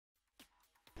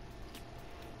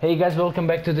Hey guys, welcome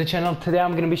back to the channel. Today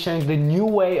I'm gonna be showing the new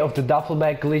way of the duffel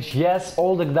bag glitch. Yes,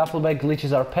 all the duffel bag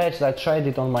glitches are patched. I tried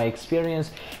it on my experience.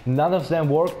 None of them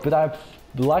worked, but I've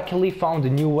luckily found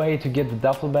a new way to get the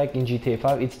duffel bag in GTA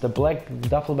 5. It's the black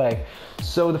duffel bag.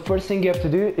 So the first thing you have to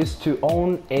do is to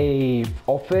own a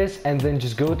office and then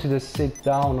just go to the sit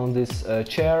down on this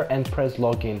chair and press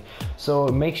login. So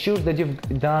make sure that you've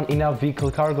done enough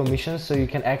vehicle cargo missions so you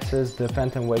can access the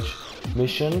Phantom Wedge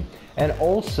mission. And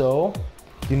also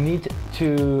you need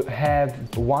to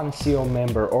have one CO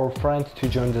member or friend to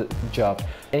join the job.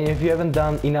 And if you haven't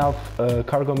done enough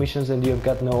cargo missions and you've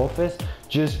got no office,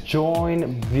 just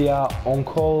join via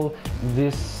on-call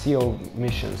this CO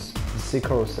missions, the C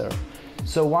carousel.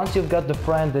 So once you've got the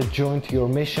friend that joined your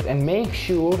mission, and make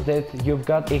sure that you've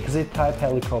got exit type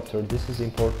helicopter, this is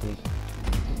important.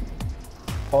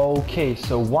 Okay,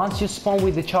 so once you spawn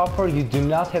with the chopper, you do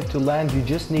not have to land, you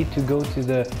just need to go to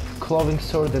the clothing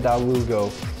store that I will go.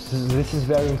 So this is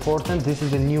very important. This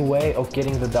is a new way of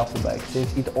getting the duffel bag,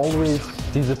 since it always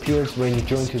disappears when you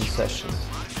join to the session.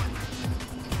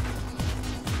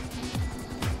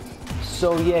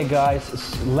 So yeah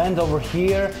guys, land over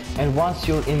here, and once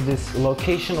you're in this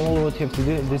location, all what you have to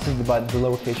do, this is the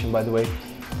location by the way.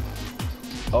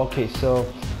 Okay, so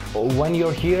when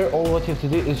you're here, all what you have to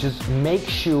do is just make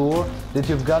sure that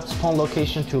you've got spawn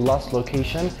location to last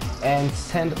location and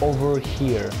send over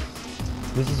here.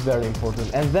 This is very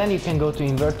important. And then you can go to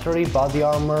inventory, body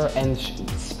armor, and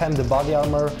spam the body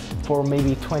armor for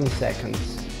maybe 20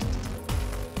 seconds.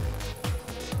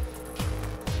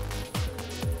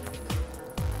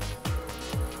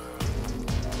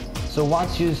 So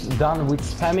once you're done with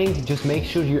spamming, just make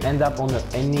sure you end up on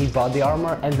any body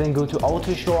armor and then go to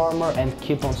auto show armor and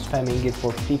keep on spamming it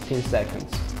for 15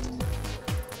 seconds.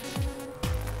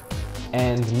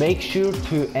 And make sure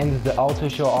to end the auto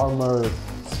show armor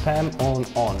spam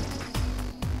on.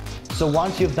 So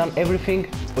once you've done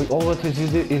everything, all what you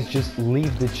do is just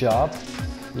leave the job,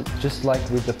 just like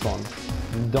with the phone.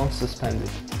 Don't suspend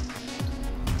it.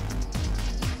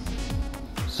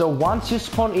 So once you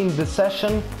spawn in the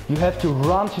session, you have to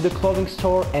run to the clothing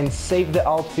store and save the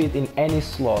outfit in any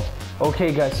slot.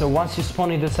 Okay guys, so once you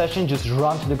spawn in the session, just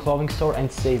run to the clothing store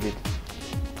and save it.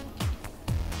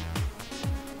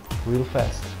 Real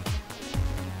fast.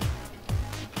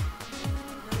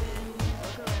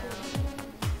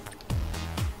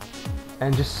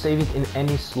 And just save it in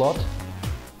any slot.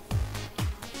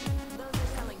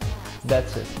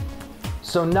 That's it.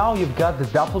 So now you've got the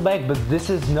duffel bag, but this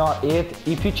is not it.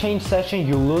 If you change session,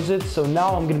 you lose it. So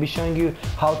now I'm gonna be showing you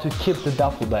how to keep the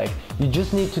duffel bag. You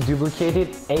just need to duplicate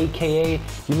it, aka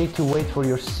you need to wait for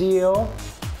your CO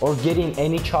or get in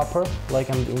any chopper, like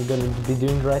I'm gonna be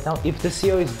doing right now. If the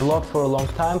CO is blocked for a long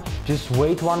time, just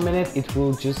wait 1 minute, it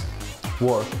will just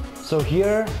work. So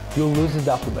here, you'll lose the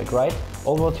duffel bag, right?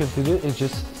 All what you have to do is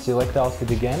just select the outfit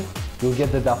again. You'll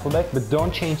get the duffel bag, but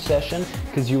don't change session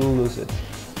because you will lose it.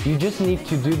 You just need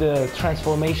to do the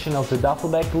transformation of the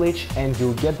duffel bag glitch and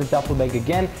you'll get the duffel bag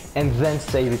again and then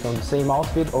save it on the same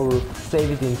outfit or save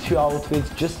it in 2 outfits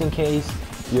just in case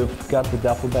you've got the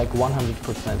duffel bag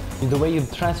 100%. The way you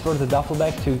transfer the duffel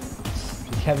bag to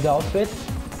have the outfit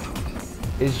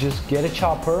is just get a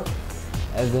chopper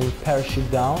and then parachute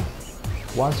down.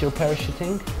 Once you're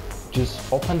parachuting,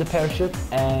 just open the parachute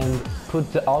and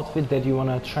put the outfit that you want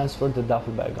to transfer the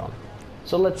duffel bag on.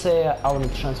 So let's say I want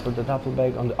to transfer the duffel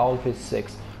bag on the outfit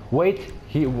 6. Wait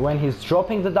when he's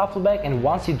dropping the duffel bag, and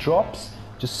once he drops,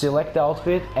 just select the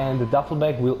outfit and the duffel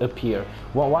bag will appear.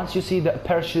 Well, once you see the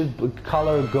parachute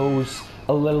color goes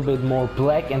a little bit more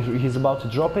black and he's about to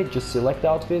drop it, just select the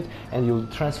outfit and you'll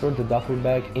transfer the duffel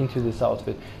bag into this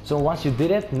outfit. So once you did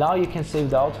it, now you can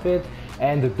save the outfit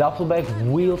and the duffel bag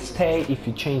will stay if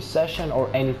you change session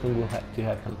or anything will have to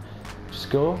happen.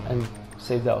 Just go and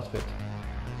save the outfit.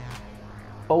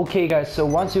 Okay guys, so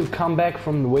once you come back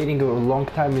from waiting a long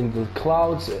time in the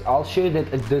clouds, I'll show you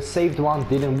that the saved one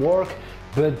didn't work,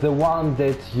 but the one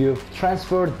that you've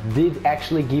transferred did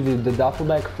actually give you the duffel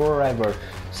bag forever.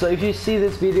 So if you see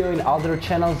this video in other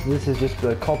channels, this is just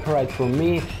a copyright from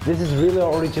me. This is really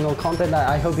original content.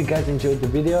 I hope you guys enjoyed the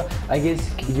video. I guess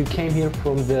you came here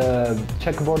from the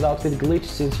checkerboard outfit glitch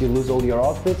since you lose all your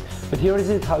outfits. But here is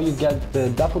it, how you get the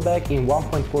duffel bag in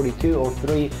 1.42 or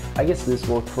 3. I guess this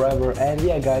worked forever. And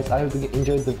yeah guys, I hope you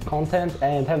enjoyed the content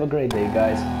and have a great day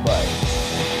guys. Bye.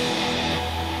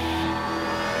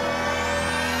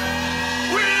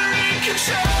 We're in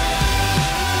control.